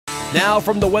Now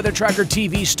from the Weather Tracker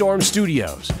TV Storm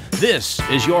Studios, this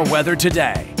is your weather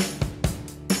today.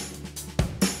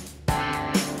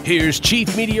 Here's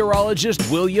Chief Meteorologist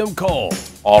William Cole.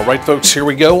 All right, folks, here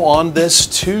we go on this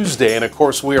Tuesday. And of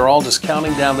course, we are all just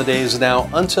counting down the days now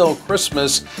until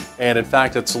Christmas. And in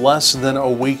fact, it's less than a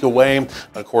week away.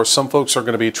 Of course, some folks are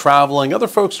going to be traveling. Other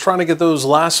folks trying to get those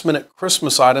last minute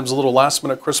Christmas items, a little last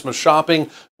minute Christmas shopping,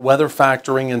 weather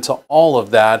factoring into all of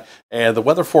that. And the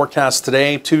weather forecast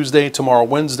today, Tuesday, tomorrow,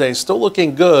 Wednesday, still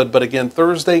looking good. But again,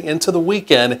 Thursday into the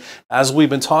weekend, as we've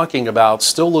been talking about,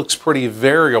 still looks pretty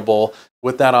variable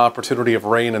with that opportunity of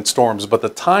rain and storms. But the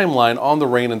timeline on the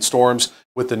rain and storms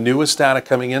with the newest data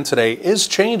coming in today is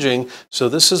changing. So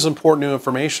this is important new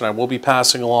information I will be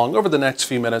passing along over the next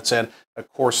few minutes and, of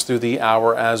course, through the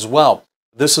hour as well.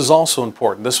 This is also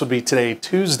important. This would be today,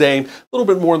 Tuesday, a little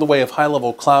bit more in the way of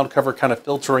high-level cloud cover kind of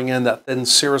filtering in that thin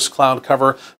cirrus cloud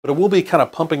cover, but it will be kind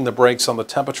of pumping the brakes on the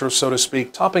temperature, so to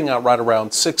speak, topping out right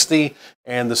around 60.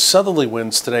 And the southerly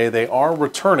winds today, they are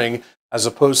returning as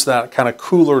opposed to that kind of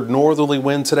cooler northerly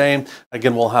wind today.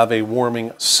 Again, we'll have a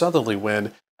warming southerly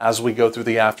wind as we go through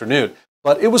the afternoon.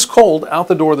 But it was cold out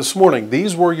the door this morning.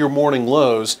 These were your morning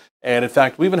lows. And in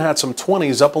fact, we even had some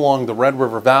 20s up along the Red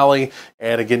River Valley.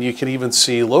 And again, you can even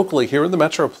see locally here in the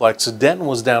Metroplex, Denton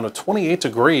was down to 28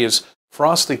 degrees,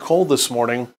 frosty cold this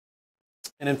morning.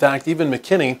 And in fact, even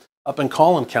McKinney up in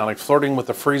Collin County, flirting with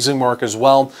the freezing mark as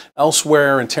well.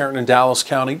 Elsewhere in Tarrant and Dallas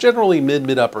County, generally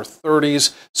mid-upper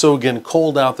 30s. So again,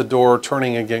 cold out the door,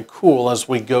 turning again cool as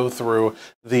we go through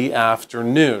the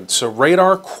afternoon. So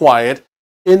radar quiet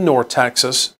in North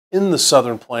Texas, in the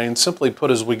southern plains. Simply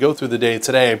put, as we go through the day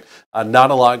today,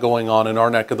 not a lot going on in our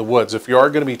neck of the woods. If you are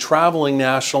going to be traveling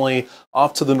nationally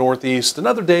off to the northeast,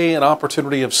 another day, an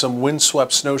opportunity of some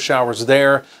windswept snow showers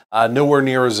there. Nowhere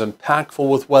near as impactful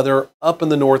with weather up in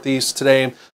the northeast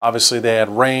today. Obviously, they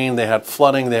had rain, they had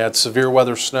flooding, they had severe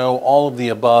weather, snow, all of the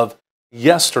above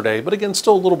yesterday, but again,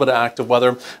 still a little bit of active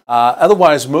weather.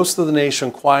 Otherwise, most of the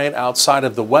nation quiet outside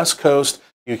of the west coast.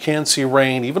 You can see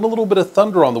rain, even a little bit of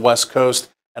thunder on the west coast.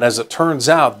 And as it turns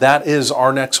out, that is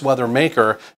our next weather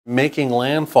maker making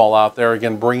landfall out there,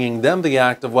 again, bringing them the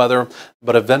active weather.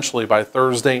 But eventually by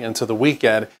Thursday into the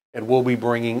weekend, it will be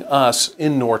bringing us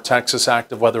in North Texas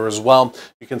active weather as well.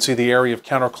 You can see the area of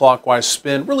counterclockwise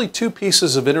spin, really two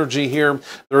pieces of energy here.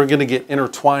 They're going to get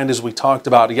intertwined as we talked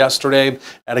about yesterday.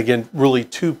 And again, really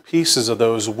two pieces of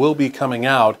those will be coming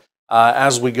out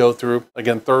as we go through,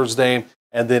 again, Thursday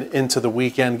and then into the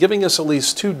weekend, giving us at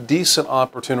least two decent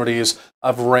opportunities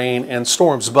of rain and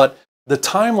storms. But the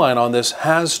timeline on this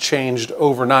has changed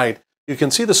overnight. You can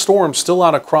see the storm still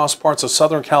out across parts of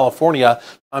Southern California.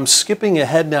 I'm skipping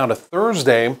ahead now to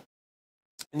Thursday,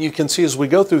 and you can see as we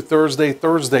go through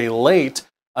Thursday late,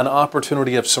 an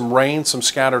opportunity of some rain, some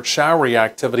scattered showery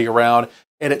activity around,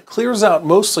 and it clears out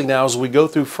mostly now as we go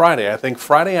through Friday. I think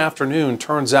Friday afternoon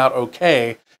turns out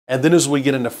okay. And then as we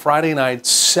get into Friday night,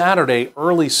 Saturday,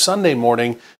 early Sunday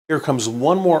morning, here comes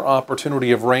one more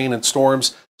opportunity of rain and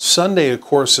storms. Sunday, of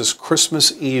course, is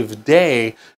Christmas Eve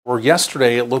day, where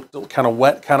yesterday it looked kind of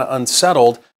wet, kind of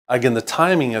unsettled. Again, the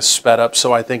timing is sped up,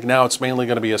 so I think now it's mainly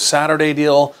going to be a Saturday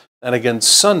deal. And again,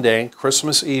 Sunday,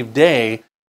 Christmas Eve day,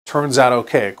 turns out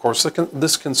okay. Of course,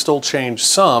 this can still change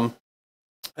some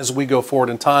as we go forward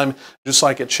in time, just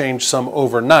like it changed some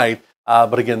overnight.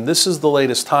 But again, this is the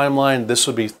latest timeline. This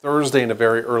would be Thursday and a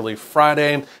very early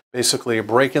Friday, basically a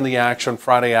break in the action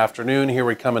Friday afternoon. Here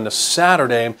we come into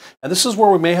Saturday, and this is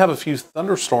where we may have a few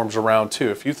thunderstorms around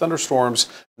too. A few thunderstorms,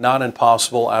 not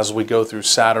impossible as we go through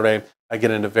Saturday,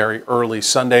 again into very early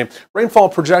Sunday. Rainfall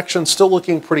projections still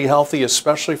looking pretty healthy,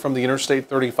 especially from the Interstate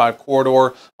 35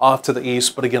 corridor off to the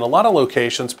east. But again, a lot of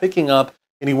locations picking up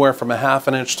anywhere from a ½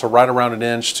 an inch to right around an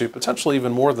inch to potentially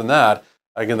even more than that.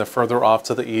 Again, the further off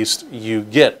to the east you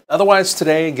get. Otherwise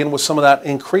today, again, with some of that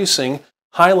increasing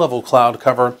high-level cloud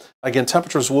cover, again,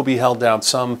 temperatures will be held down,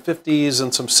 some 50s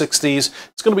and some 60s.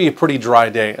 It's going to be a pretty dry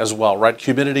day as well, right?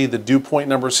 Humidity, the dew point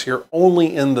numbers here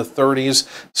only in the 30s.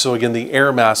 So again, the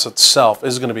air mass itself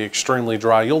is going to be extremely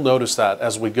dry. You'll notice that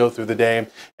as we go through the day.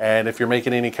 And if you're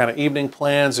making any kind of evening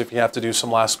plans, if you have to do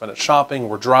some last-minute shopping,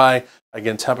 we're dry.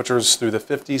 Again, temperatures through the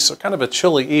 50s, so kind of a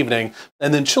chilly evening.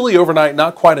 And then chilly overnight,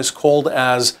 not quite as cold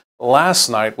as last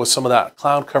night with some of that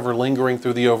cloud cover lingering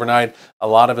through the overnight. A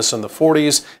lot of us in the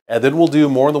 40s. And then we'll do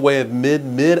more in the way of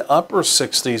mid-upper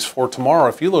 60s for tomorrow.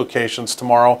 A few locations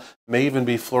tomorrow may even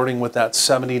be flirting with that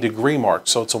 70-degree mark.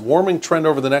 So it's a warming trend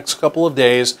over the next couple of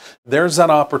days. There's that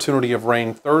opportunity of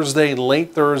rain Thursday,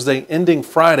 late Thursday, ending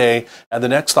Friday, and the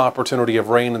next opportunity of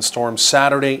rain and storms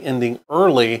Saturday, ending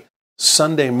early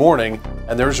Sunday morning.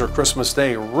 And there's your Christmas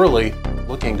day really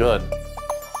looking good.